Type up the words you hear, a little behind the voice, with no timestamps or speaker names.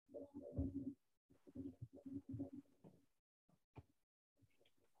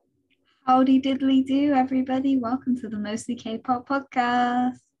Howdy diddly do, everybody. Welcome to the Mostly K-pop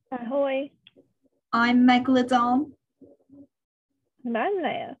podcast. Ahoy. I'm Megalodon. And I'm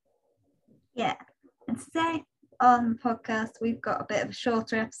Leia. Yeah. And today on the podcast, we've got a bit of a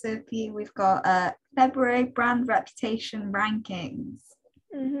shorter episode for you. We've got February brand reputation rankings.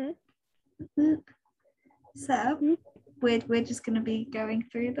 So we're just going to be going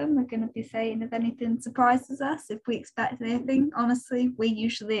through them. We're going to be saying if anything surprises us, if we expect anything. Honestly, we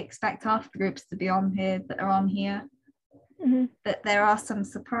usually expect half the groups to be on here that are on here. But there are some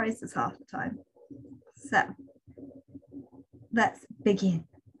surprises half the time. So let's begin.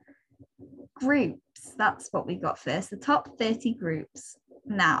 Groups, that's what we got first. The top 30 groups.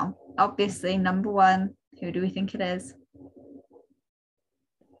 Now, obviously, number one, who do we think it is?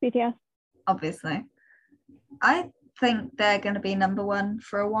 BTS. Obviously. I think they're going to be number one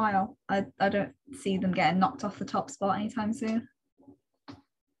for a while. I don't see them getting knocked off the top spot anytime soon.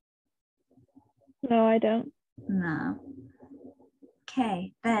 No, I don't. No.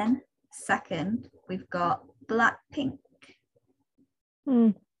 Okay, then second, we've got Blackpink.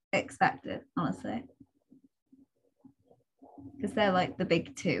 Expected, honestly. Because they're like the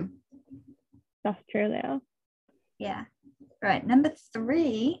big two. That's true, they are. Yeah. Right, number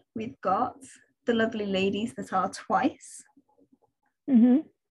three, we've got the lovely ladies that are twice. And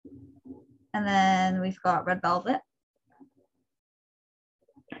then we've got Red Velvet.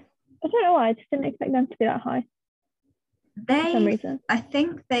 I don't know why, I just didn't expect them to be that high. For some reason. I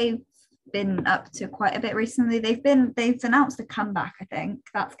think they've been up to quite a bit recently. They've announced a comeback, I think.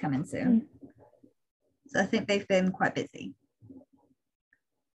 That's coming soon. So I think they've been quite busy.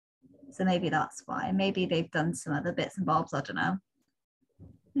 So maybe that's why. Maybe they've done some other bits and bobs, I don't know.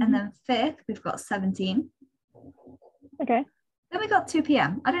 And then fifth, we've got 17. Okay. Then we got 2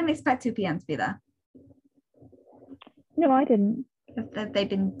 p.m. I didn't expect 2 p.m. to be there. No, I didn't. Have they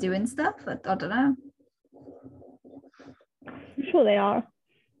been doing stuff? I don't know. I'm sure they are.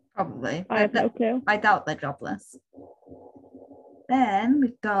 Probably. I have no clue. I doubt they're jobless. Then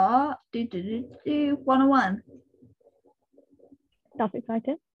we've got 101. That's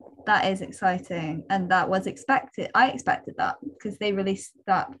exciting. That is exciting. And that was expected. I expected that because they released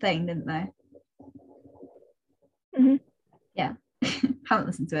that thing, didn't they? Yeah. Haven't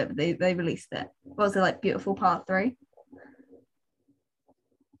listened to it, but they released it. What was it, like Beautiful Part 3?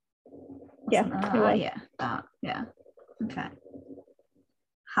 Yeah. Yeah. Okay.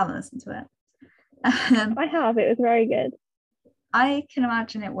 Haven't listened to it. I have. It was very good. I can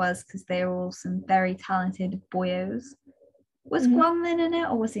imagine it was because they were all some very talented boyos. Was Guanlin in it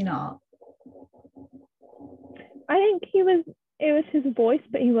or was he not? I think it was his voice,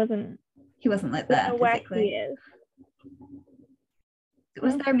 but he wasn't. He wasn't like there physically. He is.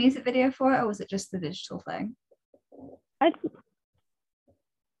 Was there a music video for it or was it just the digital thing? I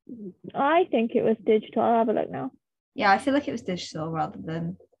think it was digital. I'll have a look now. Yeah, I feel like it was digital rather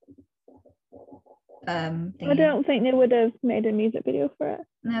than I don't think they would have made a music video for it.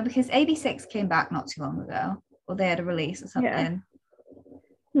 No, because 86 came back not too long ago. Or they had a release or something. Yeah.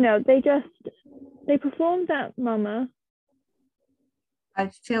 No, they performed at Mama. I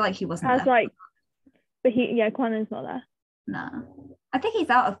feel like he wasn't as there. Like, but Kwan's not there. No. I think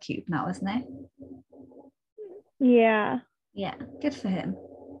he's out of Cube now, isn't he? Yeah. Yeah, good for him.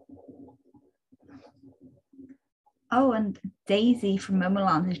 Oh, and Daisy from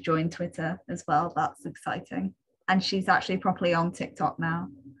Momoland has joined Twitter as well. That's exciting. And she's actually properly on TikTok now.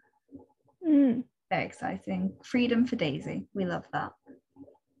 Very exciting. Freedom for Daisy. We love that.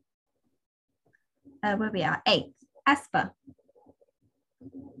 Where we are? 8. Espa.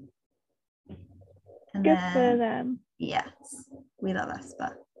 And good for them. Yes. We love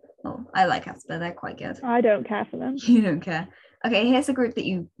Espa. Oh, I like Espa. They're quite good. I don't care for them. You don't care. Okay, here's a group that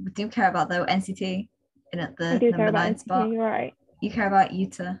you do care about though. NCT. In at the number 9 spot. Right. You care about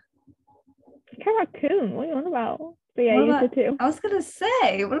Yuta. I care about Kun. What are you on about? But yeah, Yuta too. I was gonna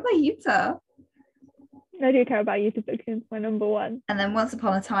say, what about Yuta? I do care about Yuta, but Kun's my number 1. And then Once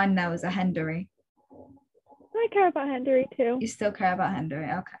Upon a Time now is a Hendery. I care about Hendery too. You still care about Hendery,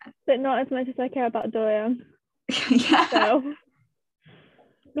 okay. But not as much as I care about Doyoung. Yeah. So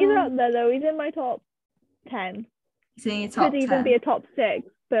he's out there though. He's in my top 10. He's in your top 10. Could even be a top 6.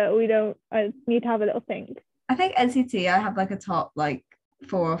 But I need to have a little think. I think NCT, I have like a top like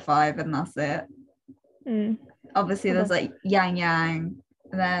 4 or 5 and that's it. Obviously there's like Yang Yang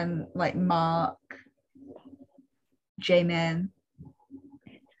and then like Mark, Jaemin,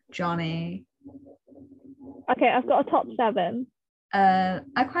 Johnny. Okay, I've got a top 7. I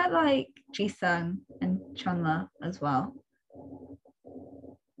quite like Jisung and Chunla as well.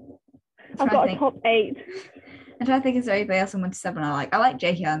 I've got a top 8. I'm trying to think, is there anybody else in 1 to 7 I like? I like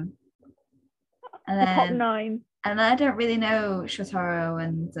Jaehyun. And The top then 9. and I don't really know Shotaro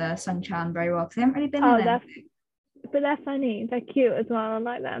and Sung Chan very well because they haven't really been Oh, in anything. but they're funny. They're cute as well. I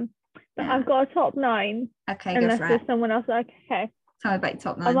like them. But Yeah. I've got a top 9. Okay, go Unless for there's it. someone else like, okay. Tell me about your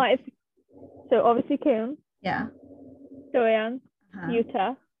top I 9. might. So obviously Kun, Yeah. Doyoung, Uh-huh.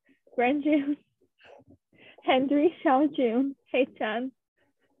 Yuta, Renjun, Henry, Xiaojun, Hei-chan,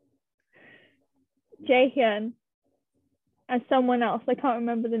 Jaehyun, and someone else. I can't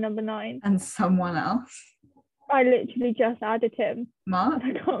remember the number 9. And someone else. I literally just added him. Mark?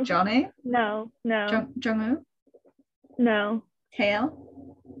 I can't. Johnny? No. Jungwoo? No. Taeil?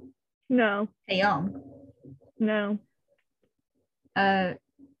 No. Taeyong? No.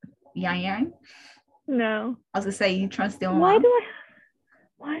 Yang Yang? No. I was gonna say you trying to steal Why one.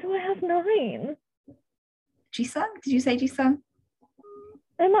 do I have 9? Jisung? Did you say Jisung?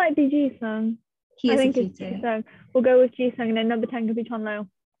 It might be Jisung. He I is a think it's cutie. Jisung. We'll go with Jisung, and then number 10 could be Tonlo.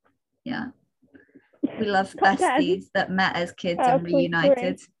 Yeah. We love Top 10. besties that met as kids and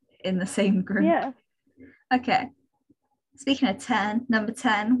reunited in the same group. Yeah. Okay. Speaking of 10, number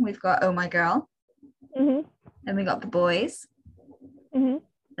 10, we've got Oh My Girl. Mhm. Then we got The Boys. Mhm.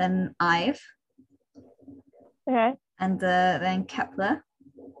 Then Ive. Okay. And then Kepler.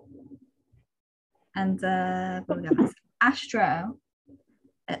 And what do we got next? Astro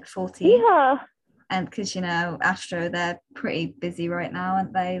at 14. Yeah. And because, you know, Astro, they're pretty busy right now,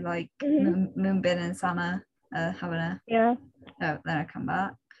 aren't they? Like Moonbin and Sana having a... Yeah. Oh, then I come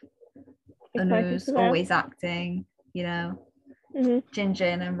back. Excited Anu's for them. always acting, you know.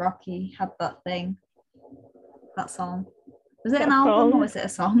 Jinjin and Rocky had that thing. That song. Was it an album or was it a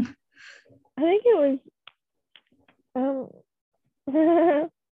song? I think it was...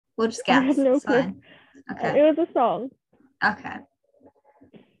 We'll just I guess. have no It's clue. fine. Okay. It was a song. Okay.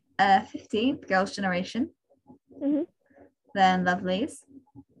 15th, Girls' Generation. Then Lovelies.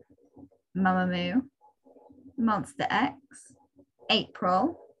 Mamamoo. Monster X.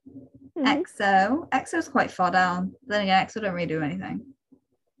 April. EXO. EXO's quite far down. Then again, EXO don't really do anything.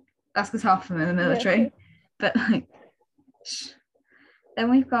 That's because half of them are in the military. Yeah. But like, then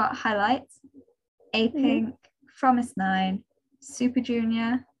we've got Highlights. A-Pink. Promise 9. Super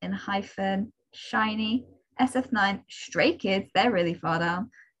Junior. In Hyphen. Shiny. SF9. Stray Kids. They're really far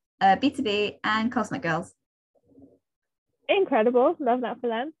down. B2B and Cosmic Girls. Incredible. Love that for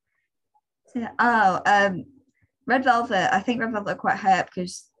them. Red Velvet. I think Red Velvet are quite high up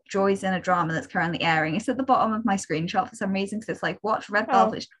because Joy's in a drama that's currently airing. It's at the bottom of my screenshot for some reason because it's like, watch Red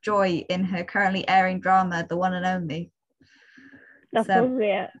Velvet's Joy in her currently airing drama, The One and Only. That's so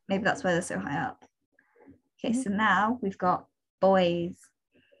probably it. Maybe that's why they're so high up. Okay, so now we've got boys.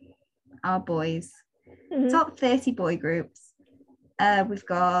 Our boys. Top 30 boy groups. We've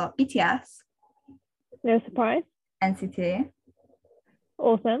got BTS. No surprise. NCT.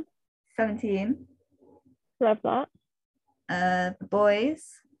 Awesome. 17. Love that. The Boys.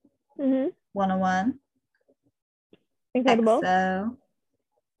 101. Incredible. EXO.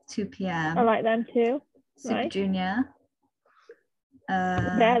 2 PM. I like them too. Super Junior.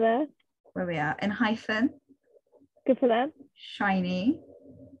 There. Where we are. In Hyphen. Good for them. Shiny.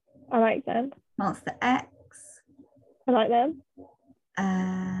 I like them. Monster X. I like them.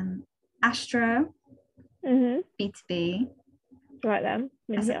 Astro. B2B. I like them.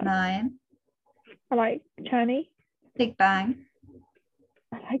 SF9. I like Chani. Big Bang.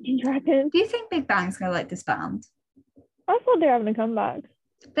 I like G-Dragon. Do you think Big Bang's gonna like disband? I thought they were having a comeback.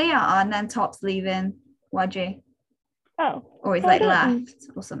 They are, and then Top's leaving. YG. Oh. Or he's like left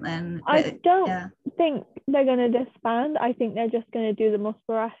or something. I don't think they're gonna disband. I think they're just gonna do the more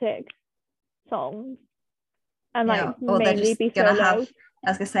sporadic songs. And mainly be solo. I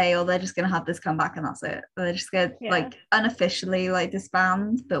was gonna say, or they're just gonna have this comeback and that's it. They're just gonna like unofficially like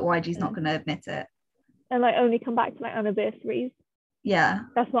disband, but YG's not gonna admit it. And like only come back to like anniversaries. Yeah.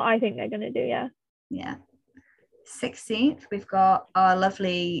 That's what I think they're gonna do, yeah. Yeah. 16th, we've got our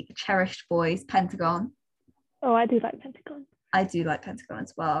lovely cherished boys, Pentagon. Oh, I do like Pentagon. I do like Pentagon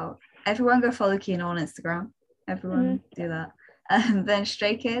as well. Everyone go follow Kino on Instagram. Everyone do that. And then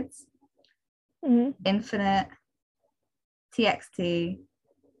Stray Kids, Infinite, TXT,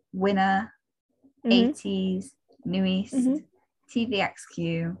 Winner, 80s, New East,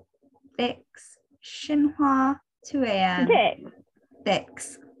 TVXQ, Vix, Shinhwa, 2 AM.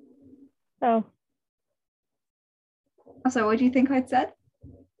 Vix. Oh. Also, what do you think I'd said?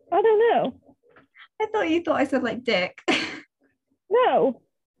 I don't know. I thought you thought I said like dick. No.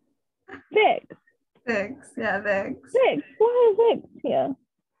 Vix. Vix, yeah, Vix. Vix. Why is Vix here?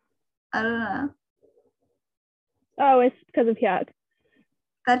 I don't know. Oh, it's because of Hyuk.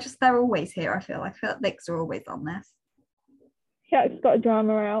 They're always here, I feel like Vix are always on this. Hyuk's got a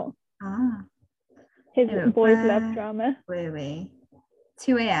drama out. Ah. His boys love drama. Wait.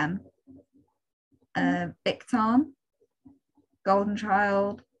 2 a.m. Victon, Golden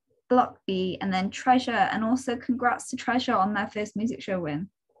Child, Block B, and then Treasure. And also congrats to Treasure on their first music show win.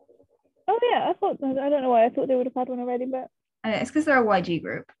 Oh yeah, I don't know why I thought they would have had one already, but it's because they're a YG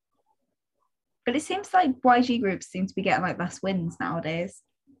group. But it seems like YG groups seem to be getting like less wins nowadays.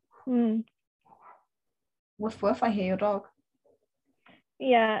 Woof woof, I hear your dog.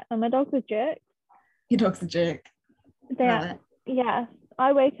 Yeah, and my dog's a jerk. Your dog's a jerk. Love it. Yeah,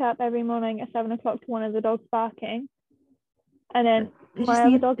 I wake up every morning at 7 o'clock to one of the dogs barking. And then my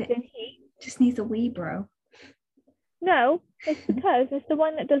other dog's in heat. Just needs a wee, bro. No, it's because it's the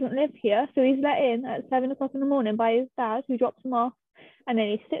one that doesn't live here. So he's let in at 7 o'clock in the morning by his dad, who drops him off. And then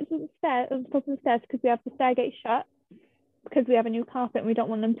he sits on the top of the stairs because we have the stair gate shut. Because we have a new carpet and we don't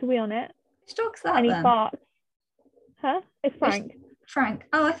want them to wee on it. Which dog's that? And he barks. Huh? It's Frank. Frank.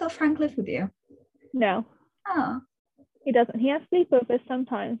 Oh, I thought Frank lived with you. No. Oh. He doesn't. He has sleepovers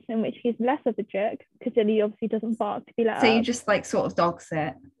sometimes, in which he's less of a jerk because then he obviously doesn't bark to be let out. So you just like sort of dog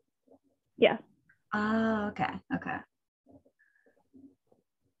sit? Yeah. Oh, okay.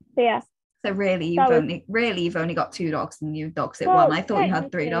 So yeah. So really, you've only got 2 dogs and you dog sit one. I thought you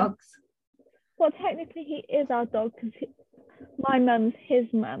had 3 dogs. Well, technically, he is our dog because my mum's his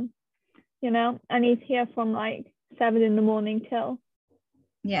mum, and he's here from like 7 in the morning till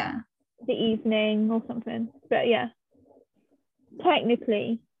the evening or something. But yeah,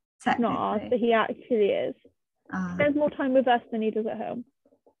 technically not ours, but he actually is. Spends more time with us than he does at home.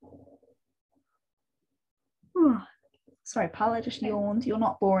 Sorry, pal, I just yawned. You're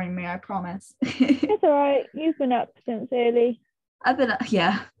not boring me, I promise. It's all right. You've been up since early. I've been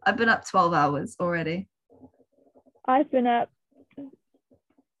up 12 hours already. I've been up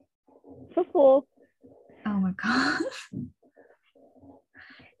for 4. Oh my god.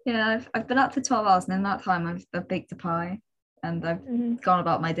 Yeah, I've been up for 12 hours, and in that time I've baked a pie and I've gone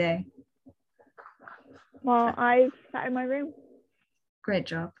about my day. Well, I've sat in my room. Great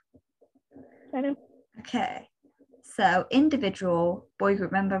job. I know. Okay, so individual boy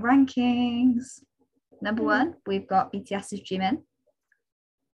group member rankings. Number 1, we've got BTS's Jimin.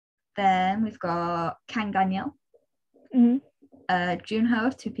 Then we've got Kang Daniel. Junho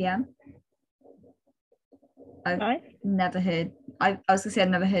of 2 p.m. I've never heard. I was gonna say I've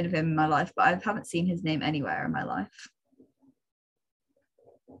never heard of him in my life, but I haven't seen his name anywhere in my life.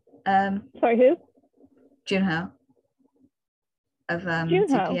 Sorry, who? Junho of 2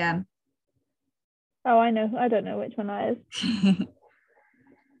 p.m. Oh, I know. I don't know which one that is.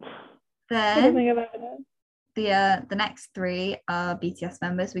 Then I don't think I've ever known. The next 3 are BTS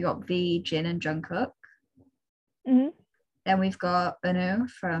members. We got V, Jin, and Jungkook. Then we've got Unu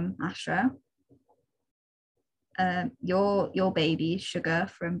from Astro. Your baby Sugar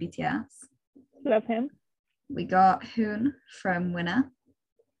from BTS. Love him. We got Hoon from Winner.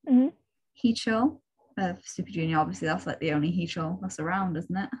 Heechul of Super Junior. Obviously, that's like the only Heechul that's around,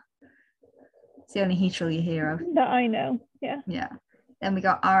 isn't it? It's the only Heechul you hear of. That I know. Yeah. Yeah. Then we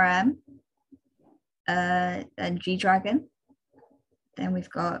got RM. And G-Dragon. Then we've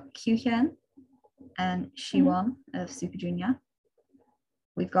got Kyuhyun and Siwon of Super Junior.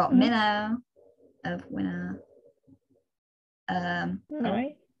 We've got Minho of Winner.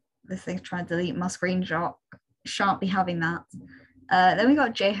 Nice. This thing's trying to delete my screenshot. Shan't be having that. Then we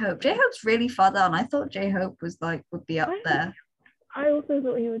got J-Hope. J-Hope's really far down. I thought J-Hope would be up there. I also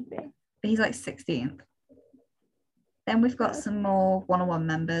thought he would be. But he's like 16th. Then we've got some more one-on-one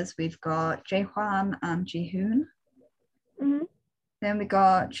members. We've got Jaehwan and Jihoon. Then we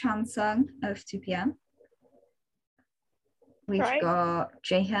got Chansung of 2 p.m. We've got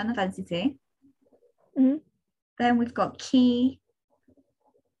Jaehyun of NCT. Then we've got Key.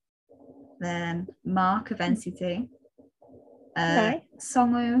 Then Mark of NCT.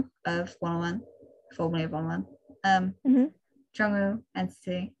 Songwoo of 101, formerly of 101. Jungwoo,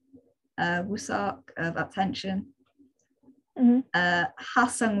 NCT. Wooseok of Attention. Ha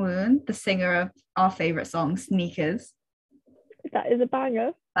Sung-woon, the singer of our favourite song, Sneakers. That is a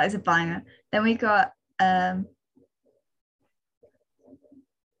banger. That is a banger. Then we got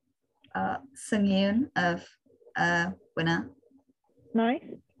Sung-yoon of Winner. Nice.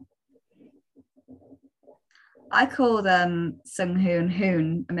 I called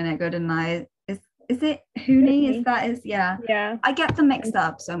Sung-hoon a minute ago, didn't I? Is it Hooney? Yeah. I get them mixed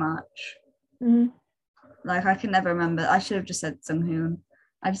up so much. Like I can never remember. I should have just said Sung-hoon.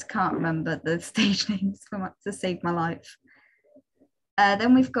 I just can't remember the stage names to save my life.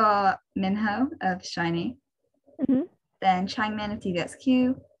 Then we've got Minho of SHINee. Then Changmin of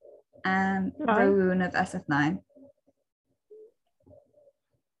TVXQ. And Rowoon of SF9.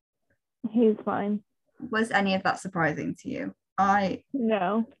 He's fine. was any of that surprising to you?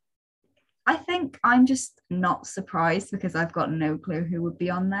 No. I think I'm just not surprised because I've got no clue who would be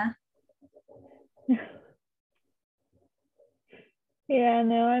on there. Yeah,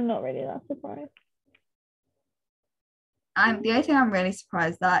 no, I'm not really that surprised. The only thing I'm really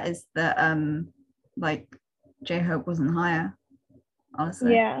surprised at is that like J-Hope wasn't higher,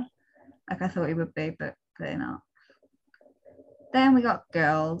 honestly. Yeah. Like I thought he would be, but clearly not. Then we got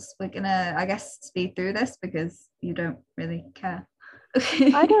girls. We're gonna, I guess, speed through this because you don't really care.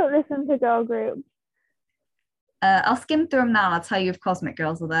 I don't listen to girl groups. I'll skim through them now and I'll tell you if Cosmic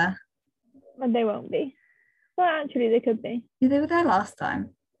Girls are there. But they won't be. Well, actually, they could be. Yeah, they were there last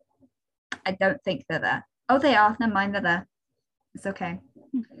time. I don't think they're there. Oh, they are. Never mind, they're there. It's okay.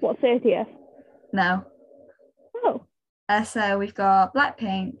 What, 30th? No. Oh. So we've got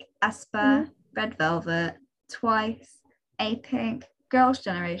Blackpink, aespa, Mhm. Red Velvet, Twice, A-Pink, Girls'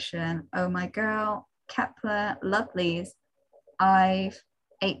 Generation, Oh My Girl, Kepler, Lovelyz, IVE,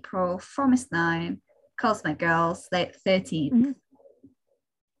 April, Promise 9, Cosmic Girls, 13th. Mhm.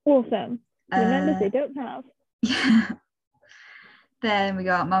 Awesome. The members they don't have. Yeah. Then we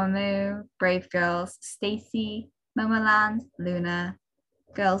got Mamamoo, Brave Girls, Stacey, Momoland, Luna,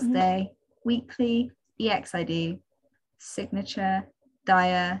 Girls' Mhm. Day, Weekly, EXID, Signature,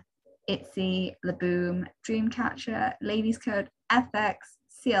 Daya, ITZY, Laboom, Dreamcatcher, Ladies Code, FX,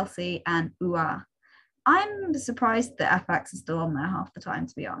 CLC, and UA. I'm surprised that FX is still on there half the time,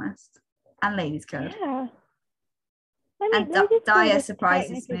 to be honest. And Ladies Code. Yeah. I mean, And they just Daya feel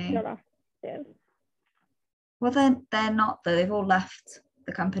surprises technically me. still active. Well, they're not, though. They've all left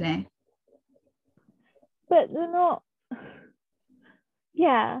the company. But they're not.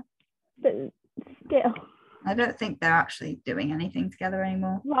 Yeah. But still. I don't think they're actually doing anything together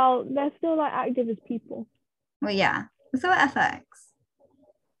anymore. Well, they're still like active as people. Well, yeah. So are FX.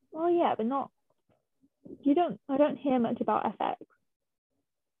 Oh yeah, but not. I don't hear much about FX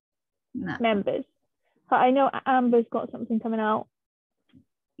No. members. But I know Amber's got something coming out.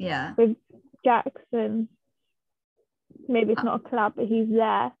 Yeah. With Jackson. Maybe it's not a collab, but he's there.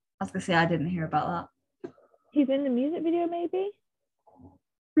 I was gonna say I didn't hear about that. He's in the music video, maybe.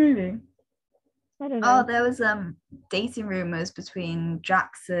 Really? I don't know. Oh, there was dating rumors between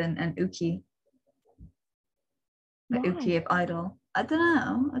Jackson and Uki. Like Uki of Idol. I don't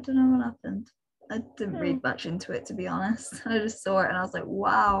know what happened. I didn't read much into it, to be honest. I just saw it and I was like,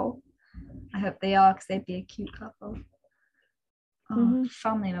 wow. I hope they are because they'd be a cute couple. Oh,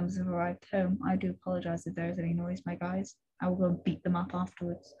 family members have arrived home. I do apologize if there is any noise, my guys. I will go and beat them up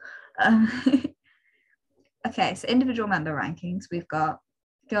afterwards. Okay, so individual member rankings. We've got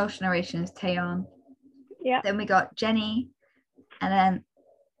Girls' Generation is Taeyeon. Yeah. Then we got Jennie, and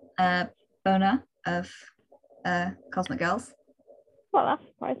then Bona of Cosmic Girls. Well, that's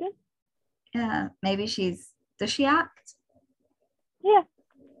surprising. Yeah, maybe does she act? Yeah.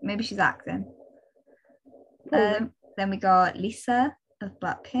 Maybe she's acting. Then we got Lisa of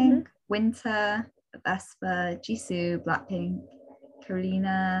Blackpink, Winter of aespa, Jisoo, Blackpink,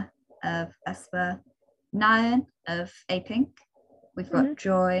 Karina of aespa, Nayeon of A-Pink. We've got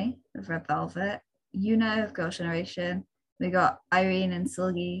Joy of Red Velvet, Yuna of Girls' Generation. We got Irene and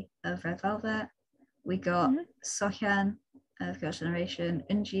Seulgi of Red Velvet. We got Sohyun of Girls' Generation,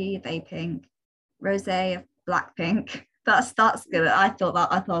 Eunji of A-Pink, Rose of Blackpink. That's good. I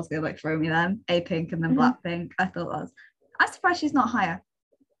thought it was gonna like throw me then. A-Pink and then Blackpink. I'm surprised she's not higher.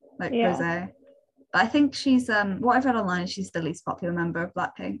 Like Rose. But I think she's what I've read online is she's the least popular member of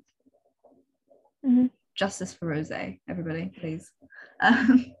Blackpink. Justice for Rose, everybody, please.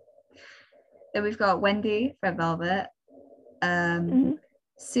 Then we've got Wendy, Red Velvet,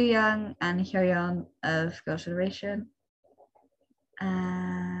 Sooyoung and Hyeon of Girls' Generation.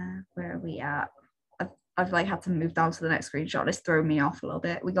 Where are we at? I've like had to move down to the next screenshot. It's thrown me off a little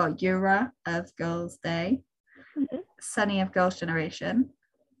bit. We got Yura of Girls' Day, Sunny of Girls' Generation.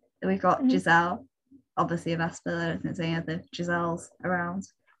 Then we've got Giselle, obviously of aespa. I don't think there's any other Giselles around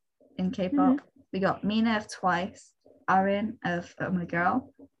in K-pop. We got Mina of Twice, Arin of Oh My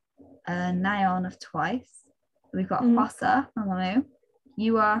Girl, Nayeon of Twice. We've got Hwasa of Mamamoo,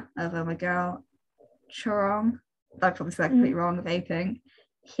 Yua of Oh My Girl, Chorong, I probably said completely wrong, of A-Pink,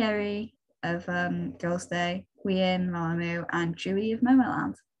 Hyeri of Girls' Day, Wheein, Mamamoo, and Jui of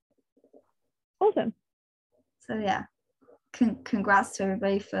Momoland. Awesome. So yeah, congrats to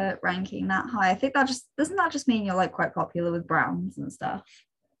everybody for ranking that high. I think doesn't that just mean you're like quite popular with Browns and stuff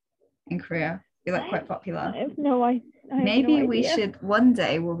in Korea? You're like quite popular. I have no idea. Maybe we should one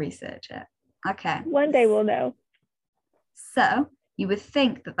day we'll research it. Okay. One day we'll know. So you would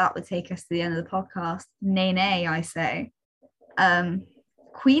think that would take us to the end of the podcast. Nay, I say.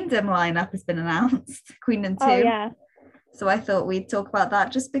 Queendom lineup has been announced. Queendom 2. Oh yeah, So I thought we'd talk about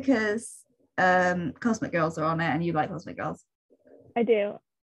that just because Cosmic Girls are on it and you like Cosmic Girls. I do.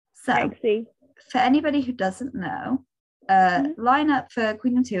 So Exy. for anybody who doesn't know, lineup for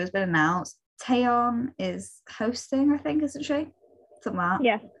Queendom 2 has been announced. Taeyeon is hosting, I think, isn't she? Something like that.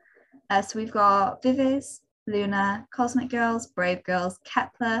 Yeah. So we've got Viviz, Luna, Cosmic Girls, Brave Girls,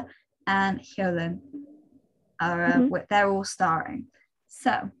 Kepler, and Hyolyn. They're all starring.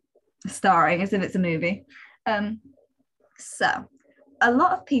 So, starring as if it's a movie. So, a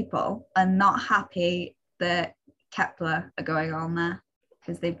lot of people are not happy that Kepler are going on there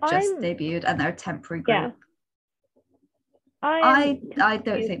because they've just debuted and they're a temporary group. Yeah. I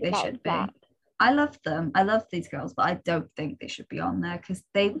don't think they should that. be. I love them. I love these girls, but I don't think they should be on there because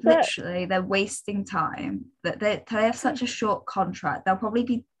they're wasting time. That they have such a short contract. They'll probably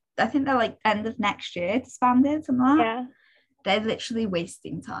be, I think they're like end of next year disbanded, something like that. Yeah. They're literally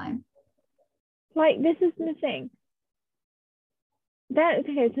wasting time. Like, this is the thing.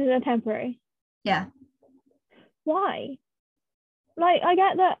 So they're temporary. Yeah. Why? Like, I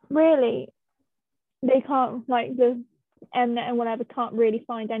get that really they can't, like, the Mnet and whatever can't really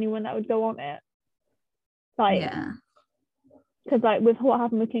find anyone that would go on it. Like, yeah. Because, like, with what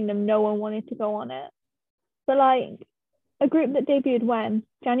happened with Kingdom, no one wanted to go on it. But, like, a group that debuted when?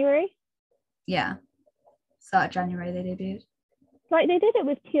 January? Yeah. Start of January they debuted. Like, they did it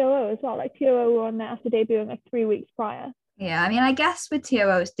with TOO as well. Like, TOO were on there after debuting, like, 3 weeks prior. Yeah, I mean, I guess with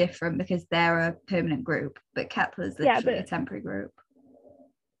TOO it's different because they're a permanent group, but Kepler's literally a temporary group.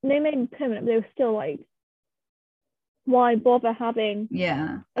 They made them permanent, but they were still, like, why bother having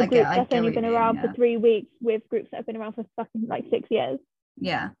a group that's only been around for 3 weeks with groups that have been around for fucking, like, 6 years?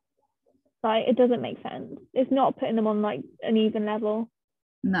 Yeah. Like, it doesn't make sense. It's not putting them on, like, an even level.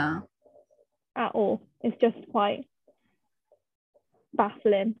 No. At all. It's just quite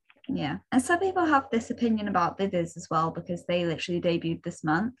baffling. Yeah. And some people have this opinion about Viviz as well because they literally debuted this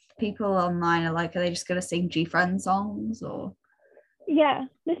month. People online are like, are they just going to sing G-Friend songs or? Yeah.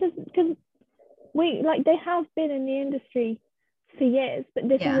 This is because they have been in the industry for years, but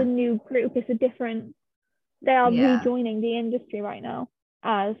this is a new group. It's a different, they are rejoining the industry right now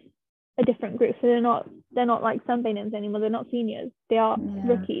as a different group. So they're not like Sunbathers anymore. They're not seniors. They are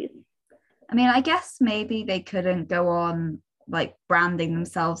rookies. I mean, I guess maybe they couldn't go on like branding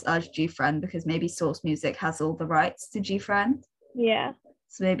themselves as G-Friend because maybe Source Music has all the rights to G-Friend. Yeah.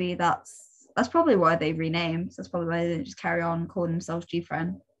 So maybe that's probably why they renamed. That's probably why they didn't just carry on calling themselves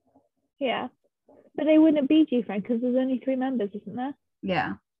G-Friend. Yeah. But they wouldn't be G-Friend because there's only 3 members, isn't there?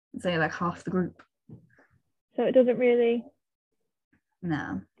 Yeah. It's only like half the group. So it doesn't really.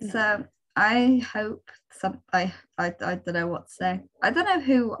 No. So I hope I don't know what to say. I don't know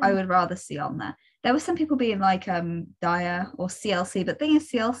who I would rather see on there. There were some people being like Daya or CLC, but the thing is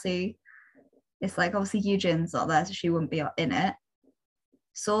CLC, it's like obviously Eugen's not there, so she wouldn't be in it.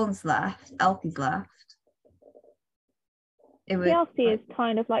 Sawn's left, Elke's left. CLC is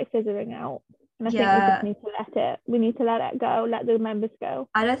kind of like fizzling out. And I think we just need to let it go, let the members go.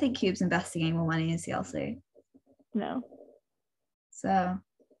 I don't think Cube's investing any more money in CLC. No. So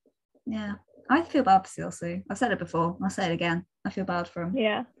yeah. I feel bad for CLC. I've said it before. I'll say it again. I feel bad for them.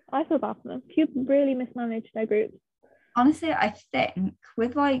 Yeah, I feel bad for them. Cube really mismanaged their group. Honestly, I think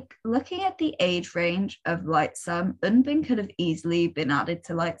with like looking at the age range of Lightsum, Unbin could have easily been added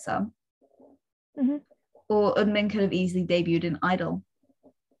to Lightsum. Mm-hmm. Or Unbin could have easily debuted in Idol.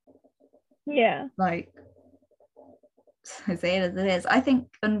 Yeah. Like, I say it as it is. I think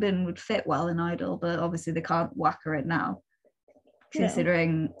Unbin would fit well in Idol, but obviously they can't whack her in now.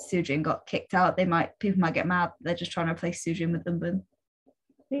 Considering Soojin got kicked out, people might get mad. They're just trying to replace Soojin with Unbin.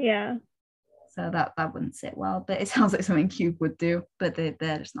 Yeah. So that wouldn't sit well. But it sounds like something Cube would do, but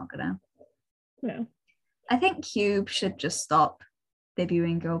they're just not gonna. No. I think Cube should just stop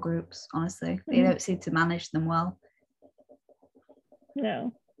debuting girl groups, honestly. They don't seem to manage them well.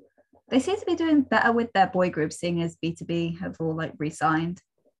 No. They seem to be doing better with their boy groups, seeing as B2B have all like re-signed.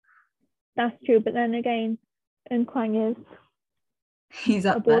 That's true, but then again, Kwang is he's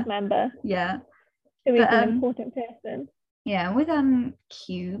up a board there. member. Yeah. So he's an important person. Yeah, with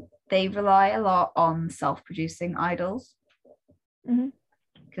Cube, they rely a lot on self-producing idols.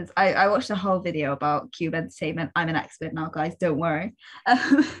 Because I watched a whole video about Cube Entertainment. I'm an expert now, guys, don't worry.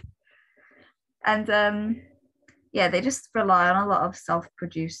 And they just rely on a lot of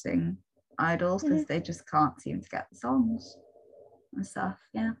self-producing idols because they just can't seem to get the songs and stuff.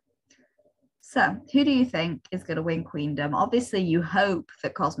 Yeah. So, who do you think is going to win Queendom? Obviously, you hope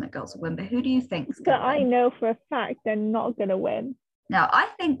that Cosmic Girls will win, but who do you think is going to win? I know for a fact they're not going to win. Now, I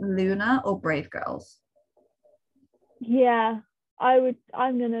think Luna or Brave Girls. Yeah,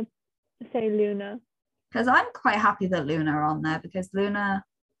 I'm gonna say Luna. Because I'm quite happy that Luna are on there, because Luna,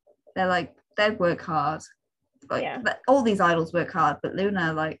 they work hard. All these idols work hard, but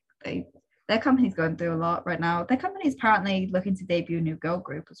Luna, their company's going through a lot right now. Their company's apparently looking to debut a new girl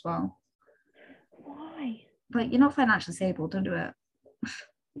group as well. Why? But you're not financially stable, don't do it.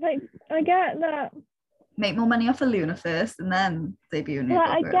 I get that. Make more money off of Luna first and then debut a new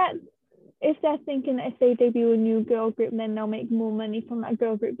girl group. I get if they're thinking that if they debut a new girl group, then they'll make more money from that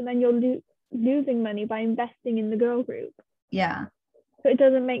girl group, but then you're losing money by investing in the girl group. Yeah. So it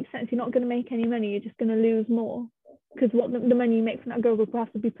doesn't make sense. You're not going to make any money. You're just going to lose more, because what the money you make from that girl group will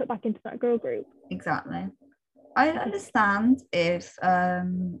have to be put back into that girl group. Exactly. I understand if I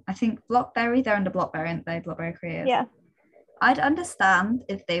think Blockberry, they're under Blockberry, aren't they? Blockberry Careers. Yeah. I'd understand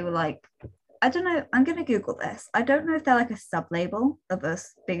if they were I don't know, I'm gonna Google this. I don't know if they're a sub-label of a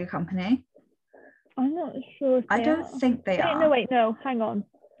bigger company. I'm not sure. I don't think they are. No, hang on.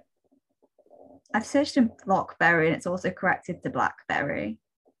 I've searched in Blockberry and it's also corrected to Blackberry.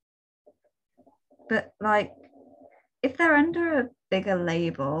 But if they're under a bigger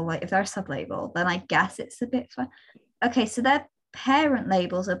label, if they're a sub-label, then I guess it's a bit fun. Okay, so their parent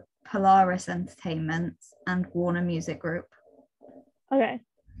labels are Polaris Entertainment and Warner Music Group. Okay.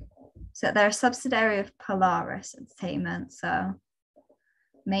 So they're a subsidiary of Polaris Entertainment, so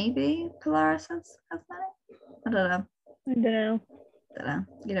maybe Polaris has money? I don't know.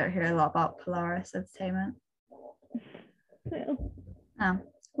 You don't hear a lot about Polaris Entertainment. No. Oh,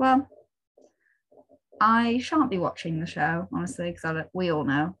 well, I shan't be watching the show, honestly, because we all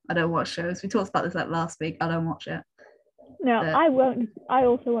know I don't watch shows. We talked about this last week. I don't watch it. No, I won't. I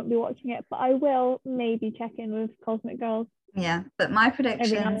also won't be watching it, but I will maybe check in with Cosmic Girls. Yeah, but my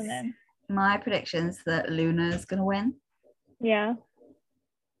predictions that Luna's gonna win. Yeah.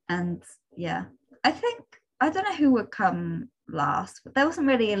 And yeah, I don't know who would come last, but there wasn't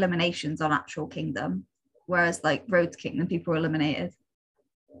really eliminations on actual Kingdom, whereas Road to Kingdom, people were eliminated.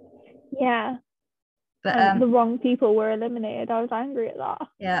 Yeah. But the wrong people were eliminated. I was angry at that.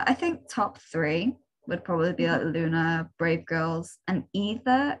 Yeah, I think top 3 would probably be Luna, Brave Girls, and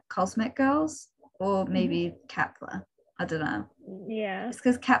either Cosmic Girls or maybe Kepler. I don't know. Yeah. It's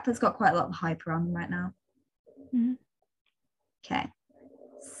because Kepler's got quite a lot of hype around him right now. Okay.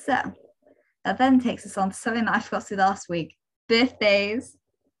 So that then takes us on to something that I forgot to do last week. Birthdays.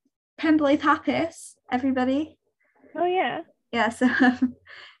 Pembley Papis, everybody. Oh, yeah. Yeah, so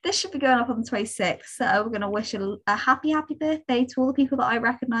this should be going up on the 26th. So we're going to wish a happy birthday to all the people that I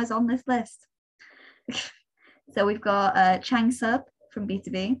recognise on this list. So we've got Chang Sub from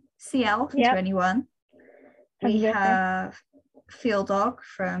B2B, CL from 21. We have Field Dog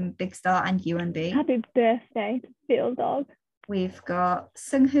from Big Star and UNB. Happy birthday to Field Dog. We've got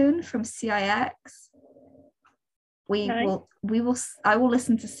Sung Hoon from CIX. I will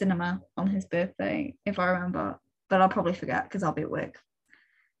listen to Cinema on his birthday if I remember, but I'll probably forget because I'll be at work.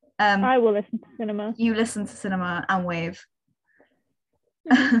 I will listen to Cinema. You listen to Cinema and wave.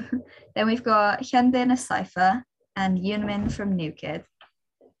 Then we've got Hyunbin of Cypher and Yoonmin from New Kid.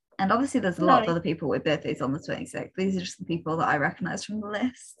 And obviously there's a lot of other people with birthdays on the 26th. These are just the people that I recognise from the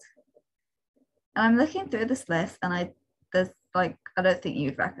list. And I'm looking through this list and I don't think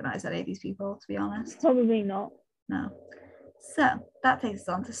you'd recognise any of these people, to be honest. Probably not. No. So that takes us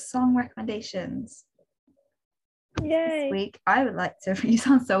on to song recommendations. Yay. This week, I would like to. You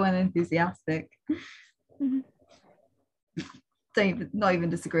sound so unenthusiastic. Not even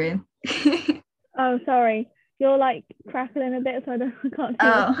disagreeing. Oh, sorry. You're crackling a bit, so I can't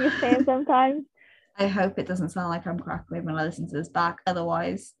hear what you're saying sometimes. I hope it doesn't sound like I'm crackling when I listen to this back.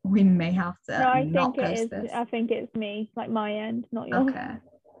 Otherwise, we may have to not post this. I think it's me, my end, not yours. Okay.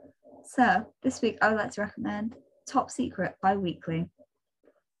 So this week, I would like to recommend Top Secret by Weekly.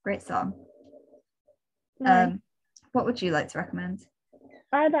 Great song. Nice. What would you like to recommend?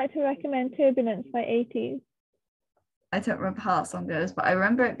 I'd like to recommend Turbulence by 80s. I don't remember how that song goes, but I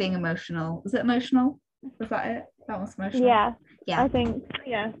remember it being emotional. Was it emotional? Was that it? That was emotional? Yeah. Yeah. I think,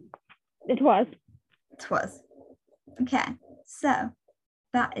 yeah. It was. It was. Okay. So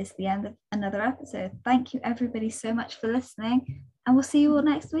that is the end of another episode. Thank you everybody so much for listening, and we'll see you all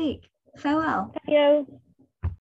next week. Farewell. Thank you.